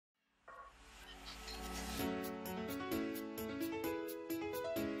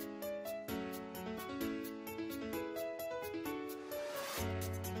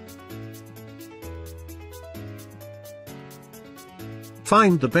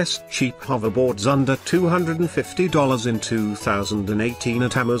Find the best cheap hoverboards under $250 in 2018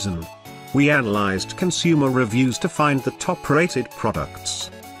 at Amazon. We analyzed consumer reviews to find the top-rated products.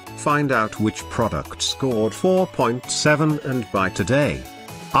 Find out which product scored 4.7 and buy today.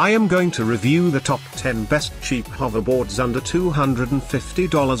 I am going to review the top 10 best cheap hoverboards under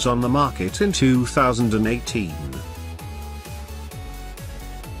 $250 on the market in 2018.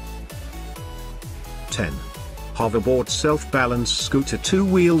 10. Hoverboard self-balance scooter, 2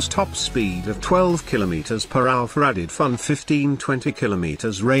 wheels, top speed of 12 km/h for added fun, 15-20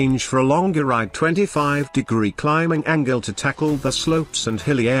 km range for a longer ride, 25-degree climbing angle to tackle the slopes and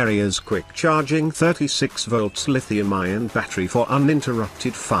hilly areas, quick charging, 36 volts lithium-ion battery for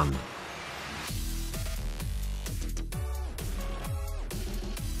uninterrupted fun.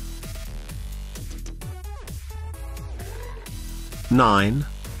 9.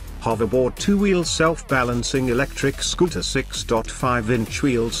 Hoverboard 2-wheel self-balancing electric scooter, 6.5-inch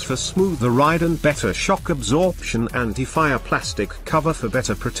wheels for smoother ride and better shock absorption, anti-fire plastic cover for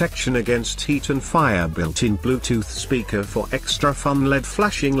better protection against heat and fire, built-in Bluetooth speaker for extra fun, LED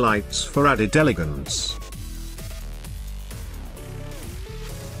flashing lights for added elegance.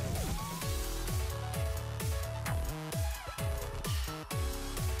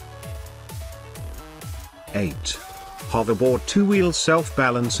 Eight. Hoverboard 2-wheel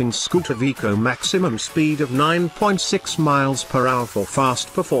self-balancing Scooter-VEEKO, maximum speed of 9.6 mph for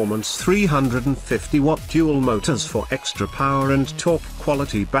fast performance, 350-watt dual motors for extra power and torque,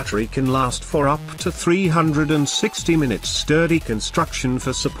 quality battery, can last for up to 360 minutes, sturdy construction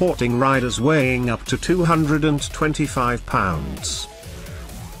for supporting riders weighing up to 225 pounds.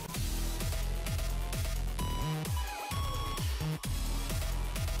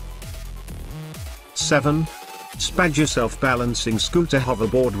 7. Spadger self-balancing scooter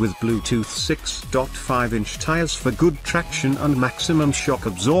hoverboard with Bluetooth 6.5-inch tires for good traction and maximum shock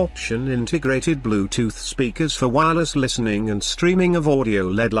absorption, integrated Bluetooth speakers for wireless listening and streaming of audio,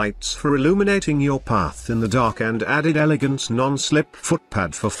 LED lights for illuminating your path in the dark, and added elegance, non-slip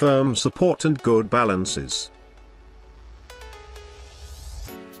footpad for firm support and good balances.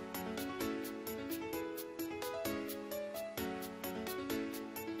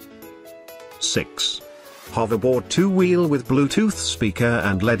 6. Hoverboard 2-wheel with Bluetooth speaker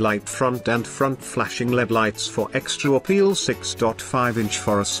and LED light, front and front flashing LED lights for extra appeal, 6.5-inch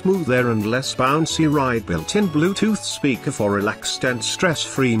for a smoother and less bouncy ride, built-in Bluetooth speaker for relaxed and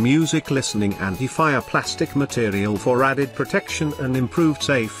stress-free music listening, anti-fire plastic material for added protection and improved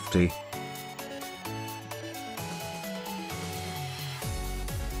safety.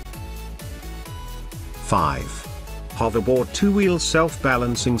 5. Hoverboard 2-wheel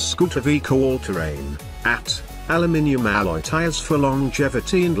self-balancing Scooter-VEEKO all-terrain, at aluminium alloy tires for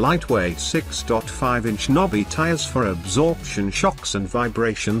longevity and lightweight, 6.5-inch knobby tires for absorption, shocks and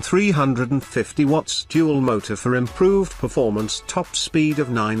vibration, 350 watts dual motor for improved performance, top speed of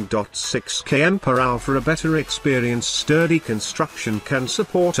 9.6 km/h for a better experience, sturdy construction, can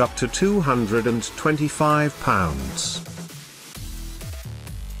support up to 225 pounds.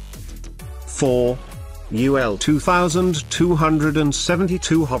 4. UL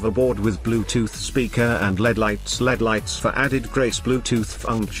 2272 hoverboard with Bluetooth speaker and LED lights for added grace, Bluetooth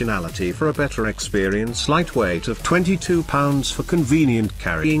functionality for a better experience, lightweight of 22 pounds for convenient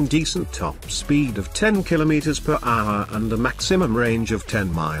carrying, decent top speed of 10 km/h and a maximum range of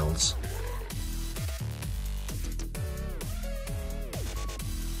 10 miles.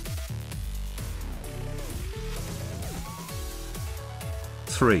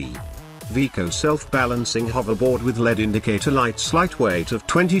 3. VEEKO self-balancing hoverboard with LED indicator lights, lightweight of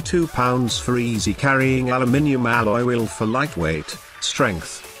 22 pounds for easy carrying, aluminium alloy wheel for lightweight,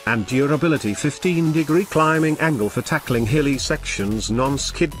 strength, and durability, 15-degree climbing angle for tackling hilly sections,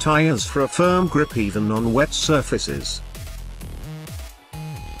 non-skid tires for a firm grip even on wet surfaces.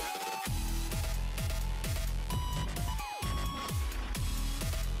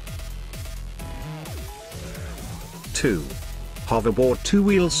 2. Hoverboard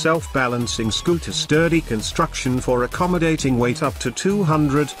 2-wheel self-balancing scooter, sturdy construction for accommodating weight up to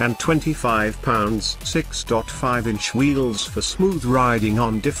 225 pounds, 6.5-inch wheels for smooth riding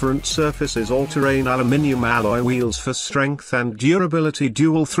on different surfaces, all-terrain aluminium alloy wheels for strength and durability,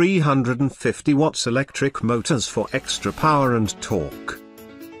 dual 350 watts electric motors for extra power and torque.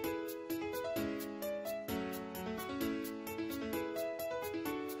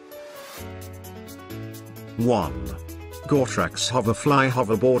 1. GOTRAX Hoverfly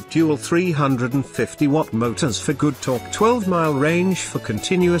hoverboard, dual 350 watt motors for good torque, 12-mile range for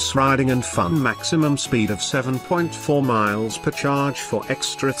continuous riding and fun, maximum speed of 7.4 miles per charge for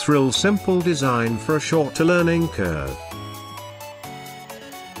extra thrill, simple design for a shorter learning curve.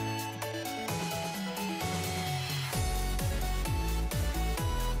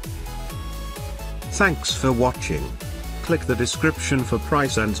 Thanks for watching. Click the description for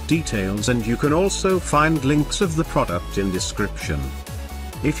price and details, and you can also find links of the product in description.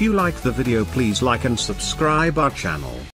 If you like the video, please like and subscribe our channel.